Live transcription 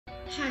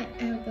Hi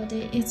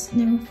everybody, it's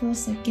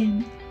NAVIFORCE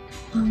again.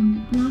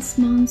 Last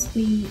month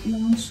we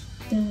launched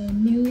the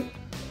new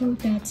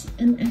product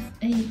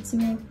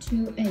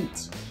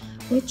NF8028,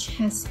 which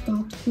has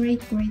got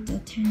great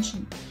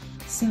attention.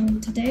 So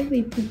today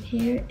we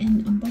prepare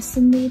an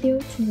unboxing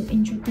video to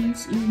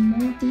introduce you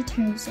more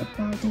details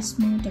about this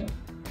model.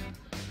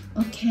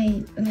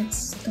 Okay,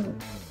 let's go.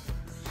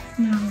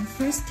 Now,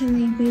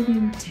 firstly, we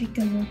will take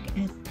a look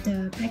at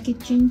the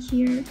packaging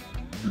here.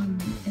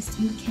 As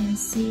you can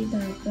see,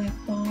 the black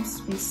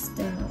box with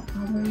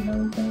our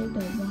logo,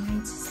 the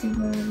white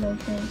silver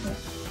logo, the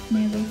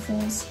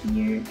NAVIFORCE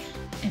here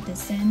at the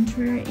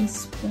center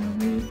is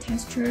very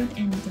textured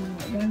and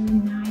very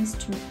nice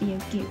to be a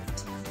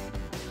gift.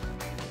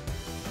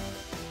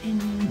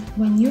 And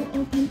when you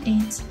open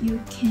it, you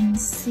can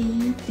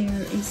see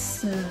there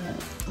is a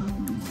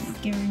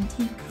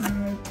guarantee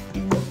card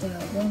and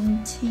the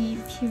warranty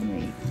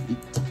period.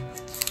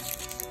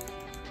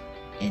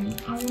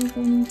 And our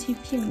warranty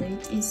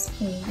period is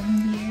for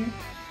 1 year.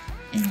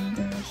 And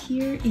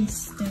here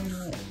is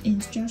the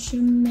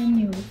instruction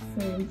manual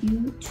for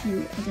you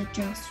to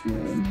adjust your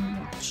new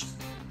watch.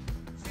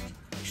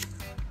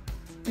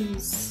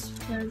 It's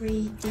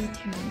very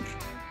detailed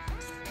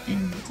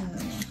and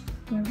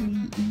very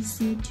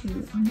easy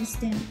to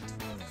understand.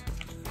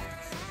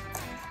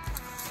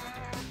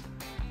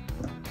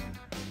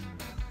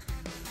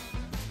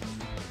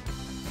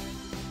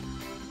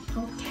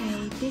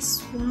 Okay,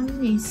 this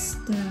one is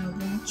the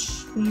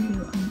watch we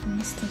will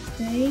unbox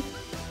today.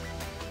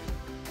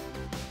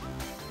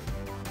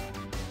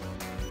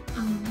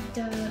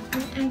 The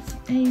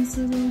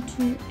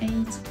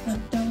NF8028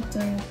 adopts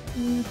the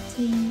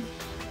quality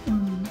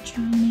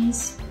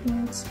Chinese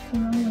Quartz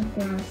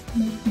chronograph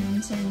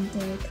movement, and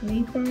the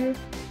caliber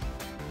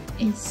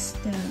is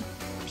the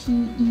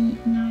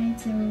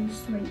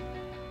PE903.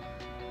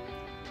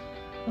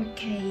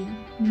 Okay,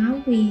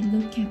 now we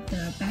look at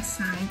the back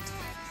side.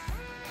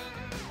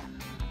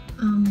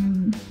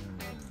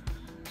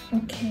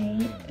 Okay,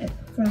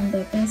 from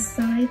the back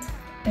side,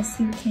 as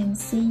you can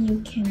see,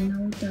 you can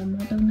know the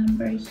model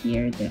number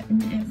here, the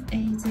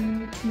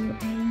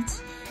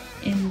NF8028,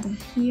 and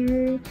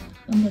here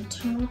on the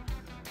top,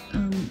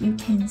 you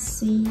can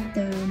see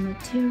the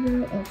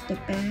material of the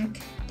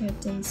bag.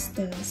 That is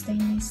the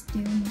stainless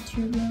steel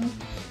material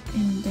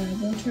and the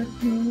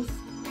waterproof.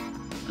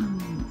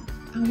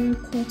 Our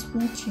Quartz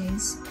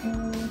watches,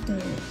 all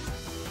the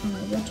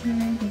water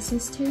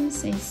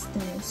resistance is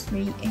the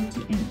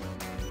 380M.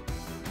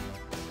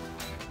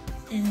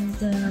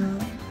 And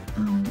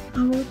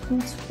our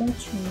Quartz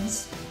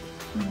watches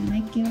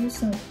make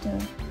use of the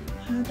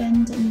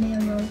hardened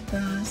mirror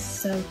glass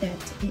so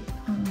that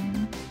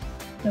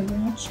the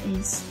watch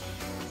is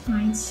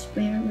quite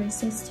wear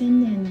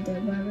resistant and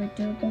very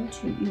durable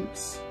to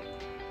use.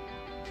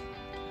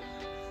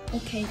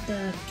 Okay,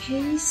 the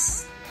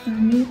case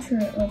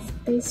diameter of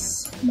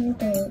this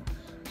model,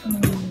 I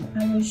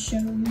will show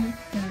you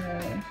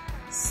the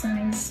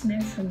size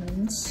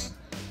measurements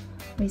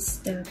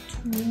with the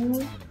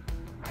tool.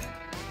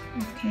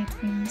 Okay,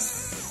 please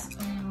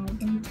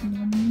wait a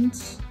moment.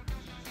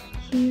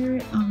 Here,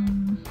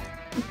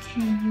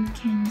 okay, you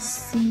can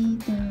see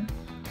the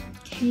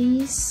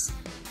case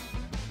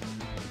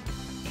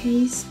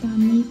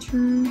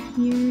diameter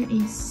here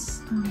is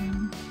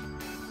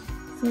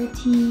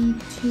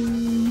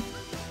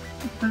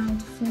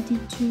about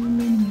 42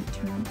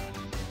 millimeter,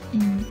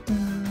 and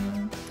the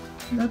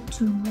lug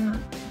to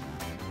lug.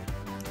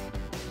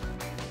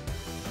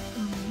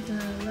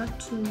 The lug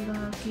to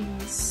lug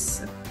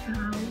is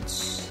about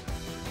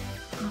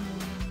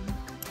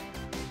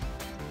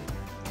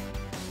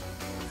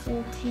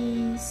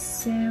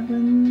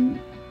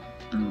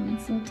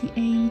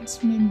 48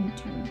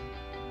 millimeter,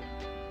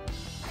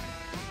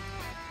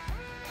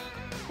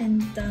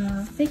 and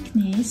the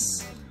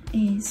thickness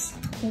is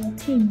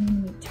 14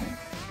 millimeter.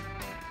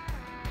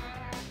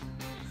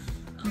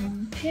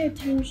 Pay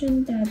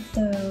attention that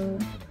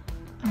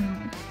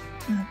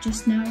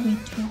just now we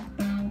talked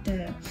about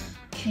the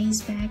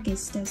case back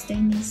is the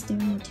stainless steel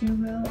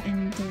material,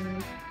 and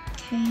the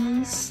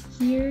case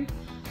here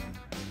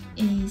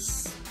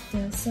is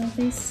the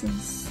surface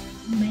is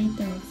made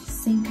of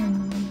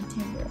silicone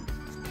material.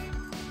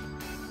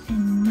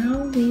 And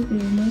now we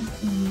will move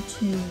on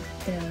to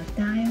the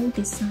dial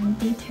design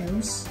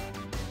details.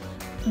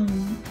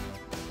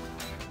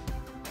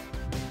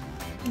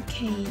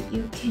 Okay,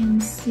 you can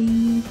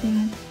see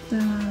that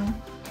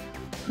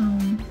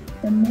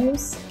the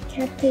most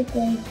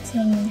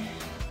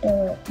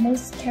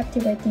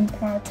captivating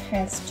part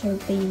has to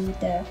be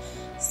the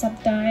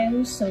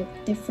subdials of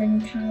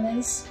different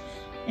colors.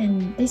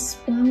 And this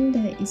one,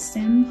 the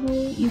example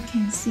you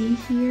can see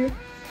here,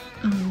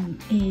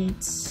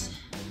 it's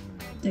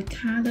the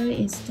color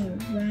is the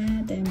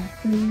red and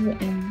blue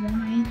and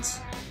white.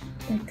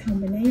 The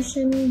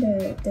combination,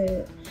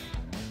 the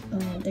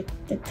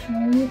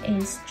tone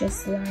is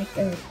just like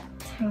a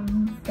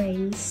clown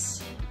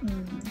face.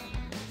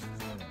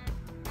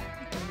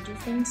 Don't you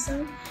think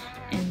so?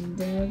 And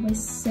with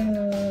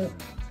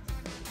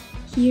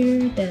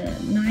Here the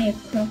 9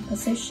 o'clock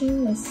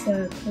position with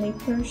a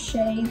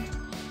clipper-shaped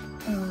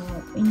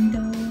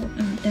window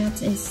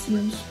that is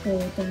used for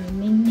the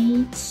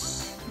minute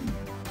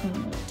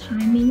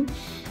timing,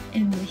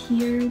 and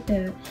here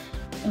the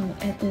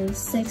at the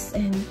 6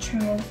 and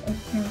 12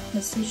 o'clock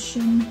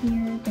position,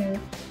 here the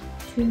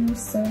 2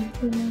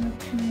 circular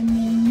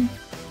timing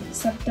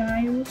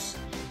subdials.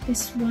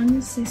 This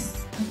one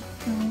 6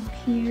 o'clock,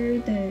 here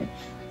the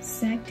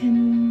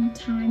second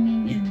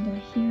timing,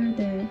 and here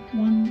the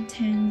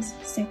 1/10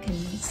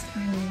 seconds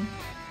timing.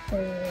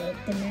 The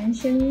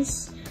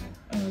dimensions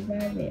are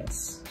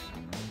various,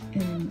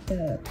 and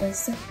the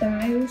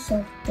subdials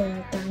of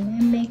the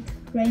dynamic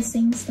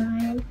racing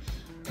style,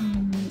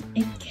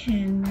 it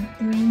can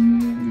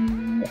bring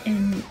you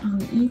an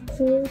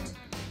unequaled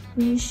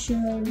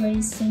visual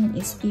racing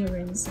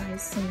experience, I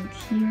think.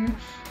 Here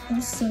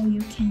also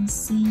you can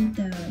see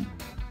the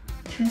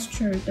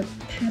texture, the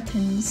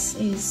patterns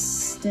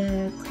is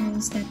the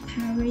closed at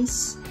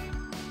Paris,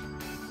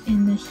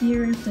 and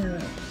here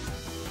the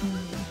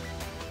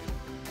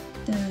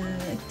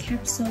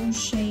capsule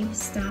shape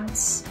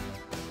starts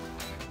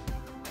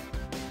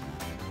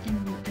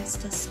and as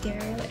the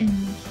scale, and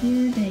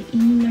here the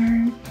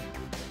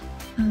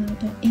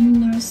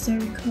inner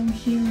circle,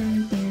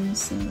 here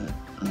there's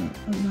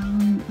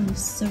around a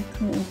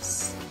circle of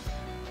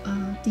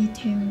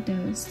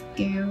detailed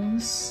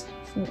scales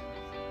for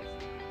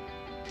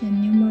the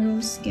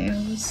numeral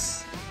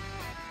scales,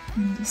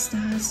 and the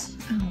stars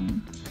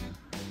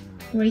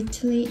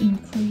greatly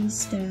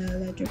increase the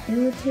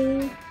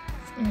legibility,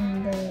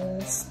 and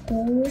the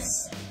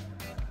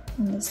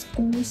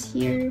scores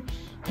here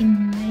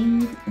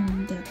inlaid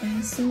on the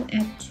bezel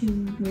add to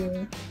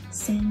your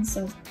sense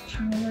of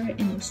power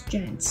and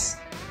strength.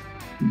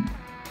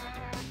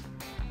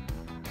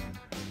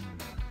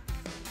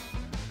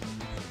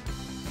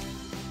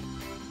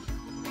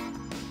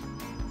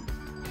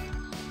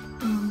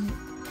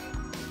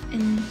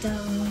 And the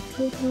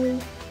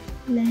total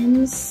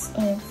length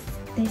of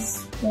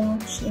this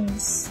watch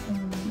is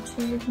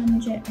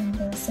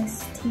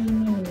 260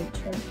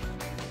 millimeter.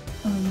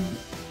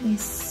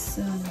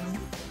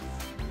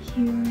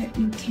 Here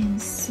you can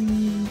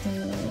see the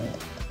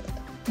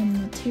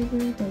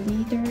material. The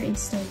leather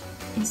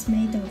is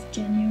made of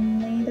genuine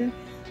leather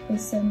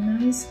with a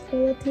nice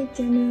quality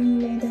genuine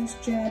leather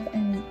strap,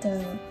 and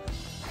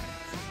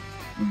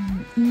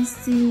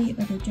easy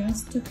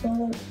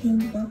adjustable pin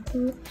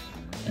buckle.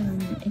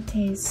 It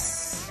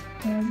is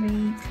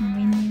very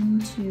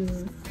convenient to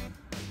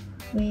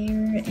wear,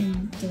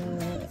 and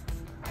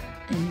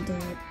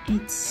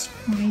it's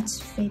quite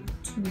fit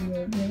to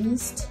your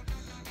waist,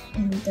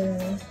 and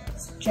the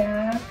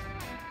strap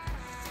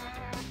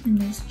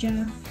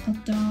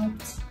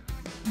adopts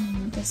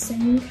the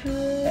same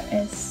color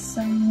as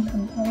some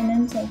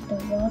components of the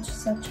watch,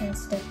 such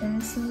as the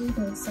bezel,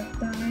 the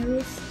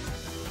subdials.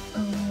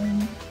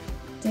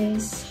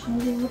 This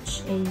whole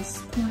watch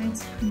is quite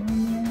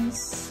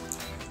harmonious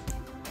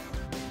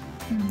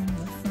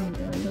from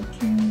the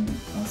looking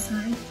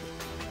outside.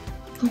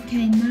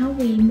 Okay, now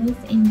we move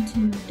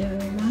into the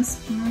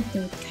last part,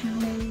 the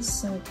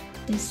colors of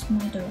this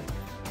model.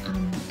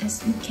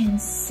 As you can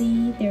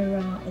see, there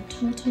are a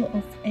total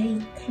of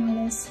 8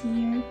 colors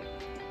here.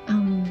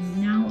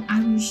 Now I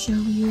will show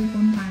you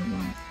one by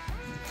one.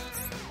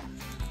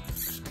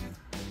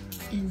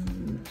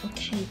 And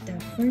okay, the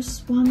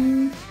first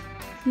one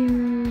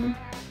here.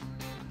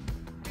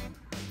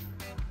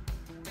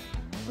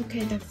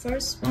 Okay, the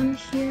first one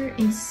here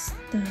is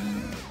the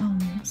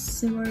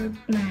silver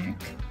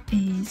black,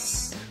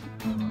 is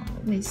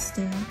with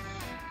the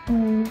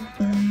all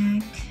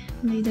black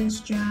leather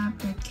strap,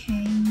 the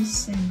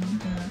case,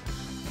 and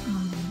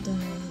the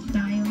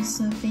dial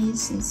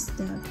surface is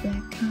the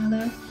black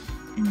color,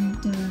 and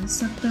the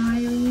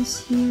subdials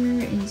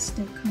here is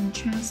the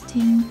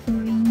contrasting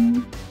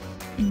green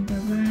and the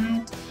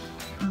red.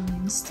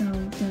 So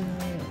the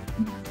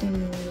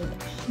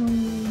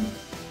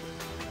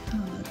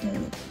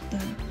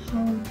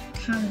whole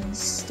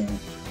colors,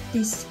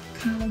 this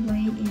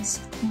colorway is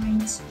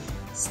quite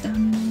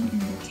stunning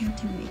and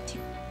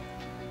captivating.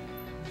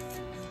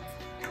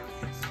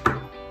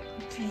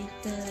 Okay,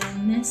 the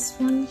next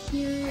one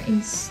here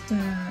is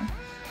the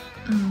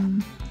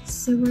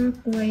silver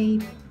gray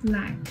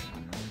black.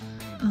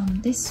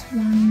 This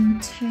one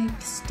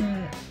takes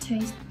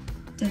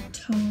the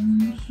tone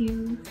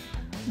hue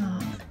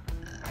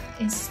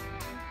is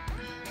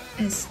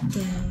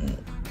the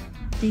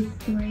deep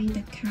gray,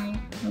 the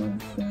charcoal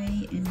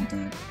gray, and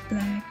the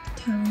black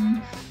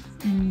tone,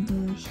 and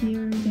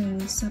here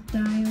the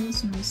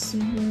subdials are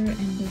silver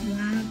and the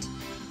red,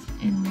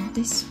 and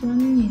this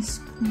one is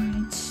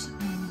quite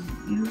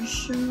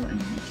usual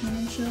and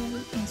casual.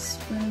 It's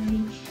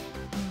very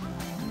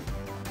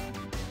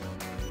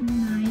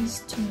nice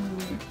to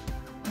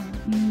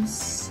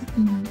use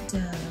in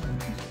the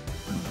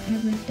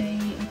everyday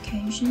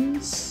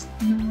occasions,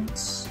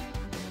 not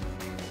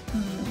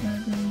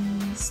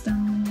very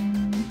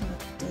stunning,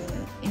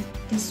 but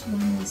this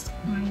one is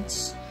quite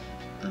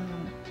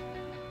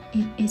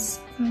it is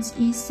quite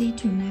easy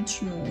to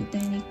natural.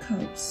 Then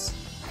curves.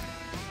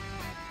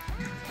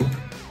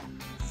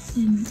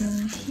 And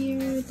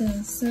here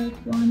the third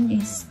one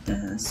is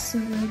the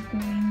silver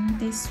green.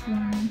 This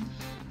one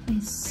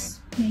is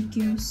make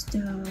use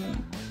the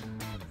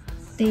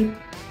deep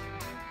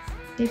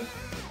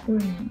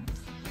green.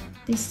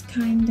 This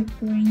kind of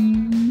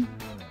green,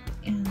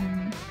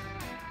 and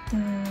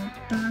the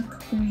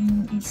dark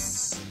green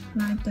is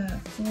like the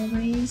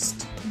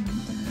forest and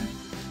the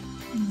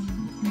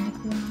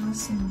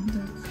grass and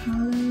the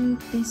color.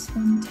 This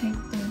one take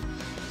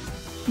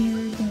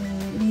here the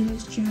little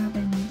strap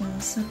and the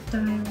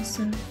subdial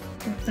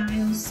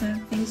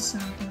surface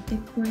are the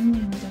deep green,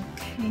 and the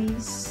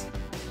case,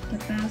 the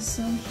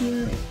bezel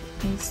here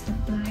is the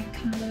black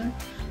color,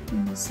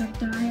 and the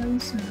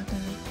subdials are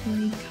the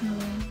gray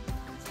color.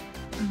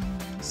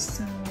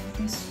 So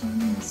this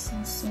one is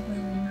also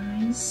very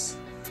nice.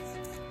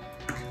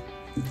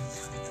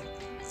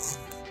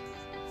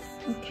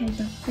 Okay,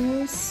 the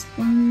fourth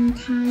one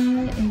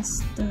color is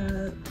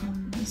the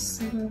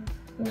silver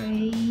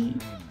gray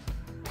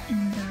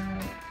and the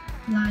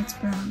light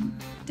brown.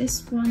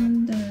 This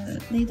one, the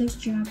little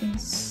strap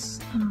is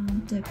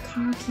the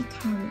khaki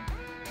color,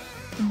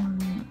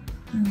 and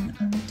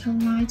a little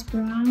light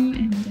brown,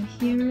 and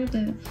here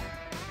the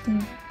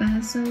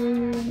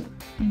bezel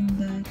and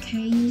the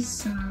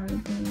case are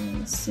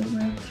the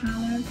silver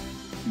color,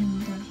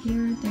 and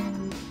here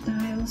the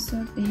dial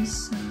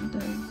surface are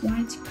the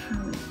white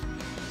color.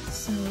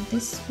 So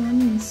this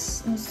one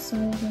is also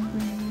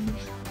very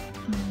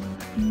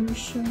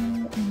usual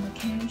and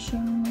casual,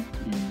 and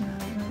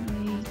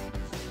very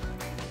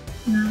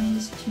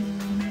nice to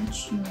match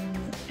your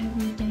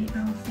everyday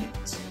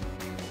outfit.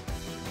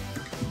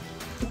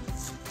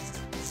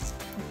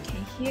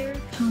 Okay, here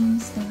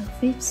comes the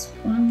fifth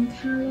one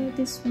color.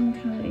 This one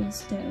color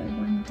is the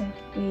one that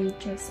we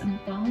just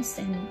unboxed,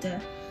 and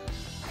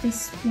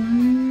this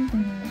one,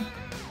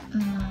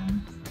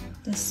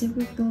 the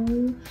silver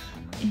gold,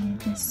 and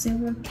the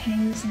silver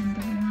case, and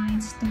the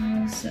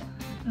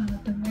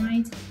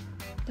white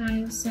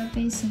dial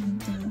surface,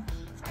 and the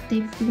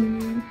deep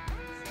blue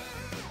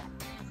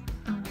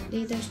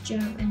little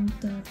strap and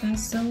the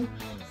bezel,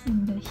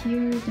 and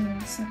here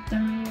the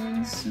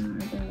subdials are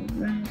the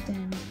red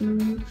and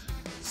blue.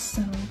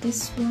 So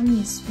this one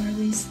is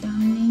very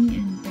stunning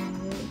and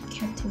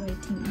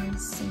captivating, I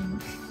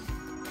think.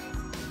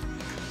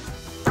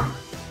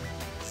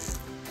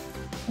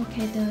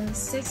 Okay, the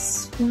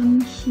sixth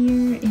one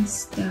here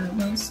is the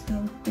rose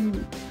gold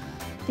blue.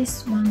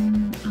 This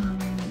one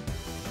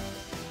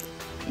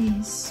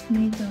is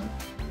made of.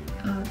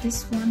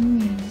 This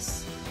one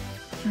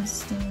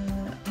has the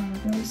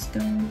rose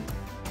gold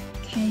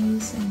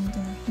case, and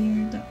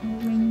here the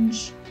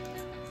orange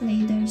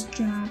leather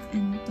strap,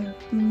 and the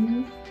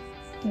blue,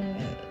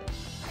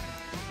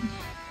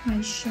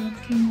 quite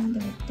shocking,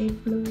 the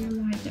deep blue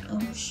like the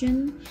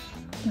ocean.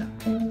 The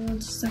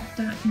old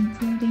subdial,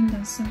 including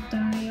the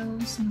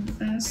subdials and the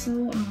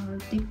bezel, are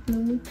deep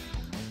blue.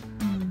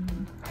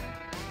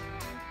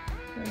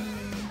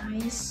 Very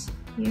nice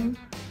here.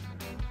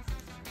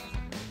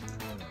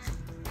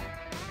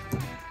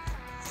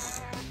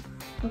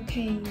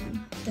 Okay,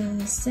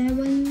 the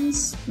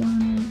seventh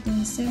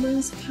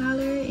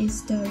color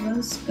is the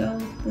rose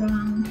gold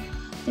brown.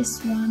 This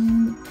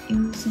one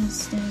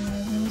uses the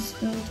rose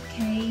gold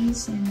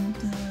case and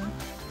the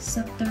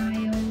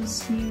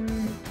subdials here,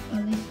 a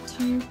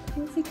little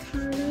coffee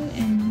color,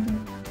 and the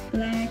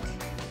black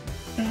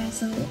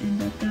bezel and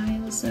the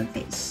dial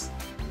surface.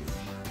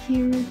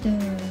 Here the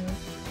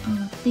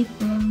deep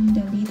brown,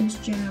 the little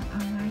strap, I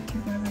like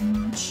it very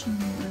much,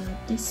 and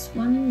this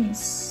one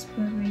is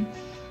very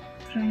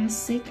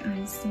classic,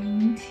 I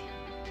think,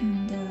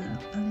 and a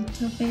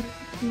little bit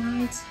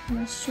light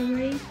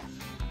luxury.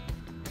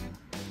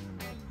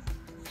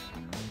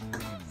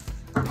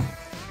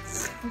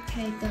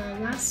 Okay, the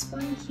last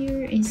one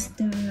here is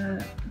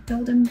the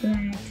golden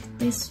black.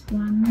 This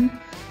one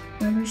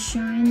very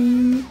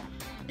shiny,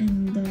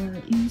 and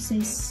it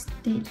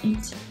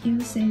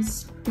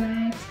uses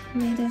black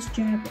leather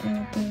strap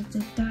over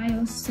the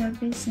dial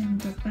surface and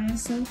the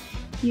bezel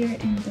here,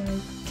 and the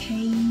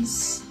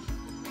case,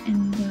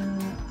 and the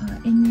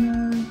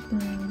inner,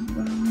 the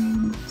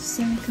round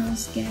circle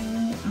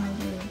scale are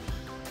the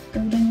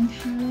golden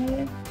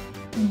color,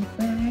 and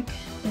black.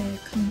 The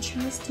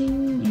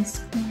contrasting is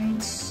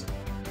quite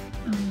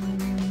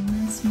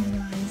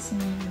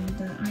mesmerizing,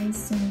 and I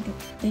think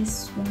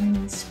this one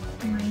is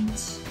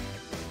quite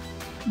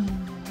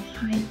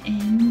high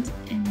end,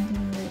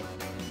 and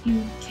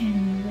you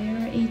can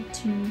wear it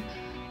to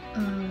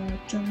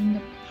join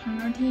the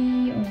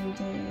party or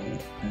the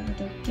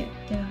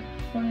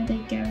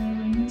holiday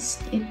gatherings.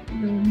 It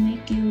will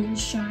make you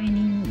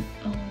shining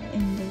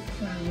in the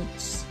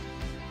crowds.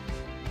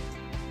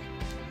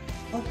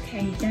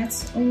 Okay,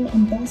 that's all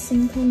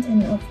unboxing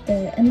content of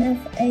the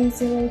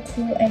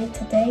NF8028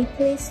 today.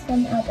 Please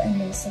thumb up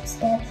and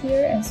subscribe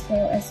here, as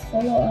well as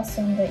follow us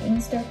on the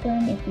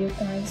Instagram if you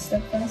guys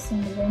love us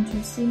and want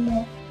to see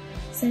more.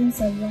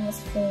 Thanks a lot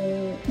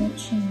for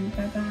watching.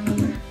 Bye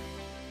bye.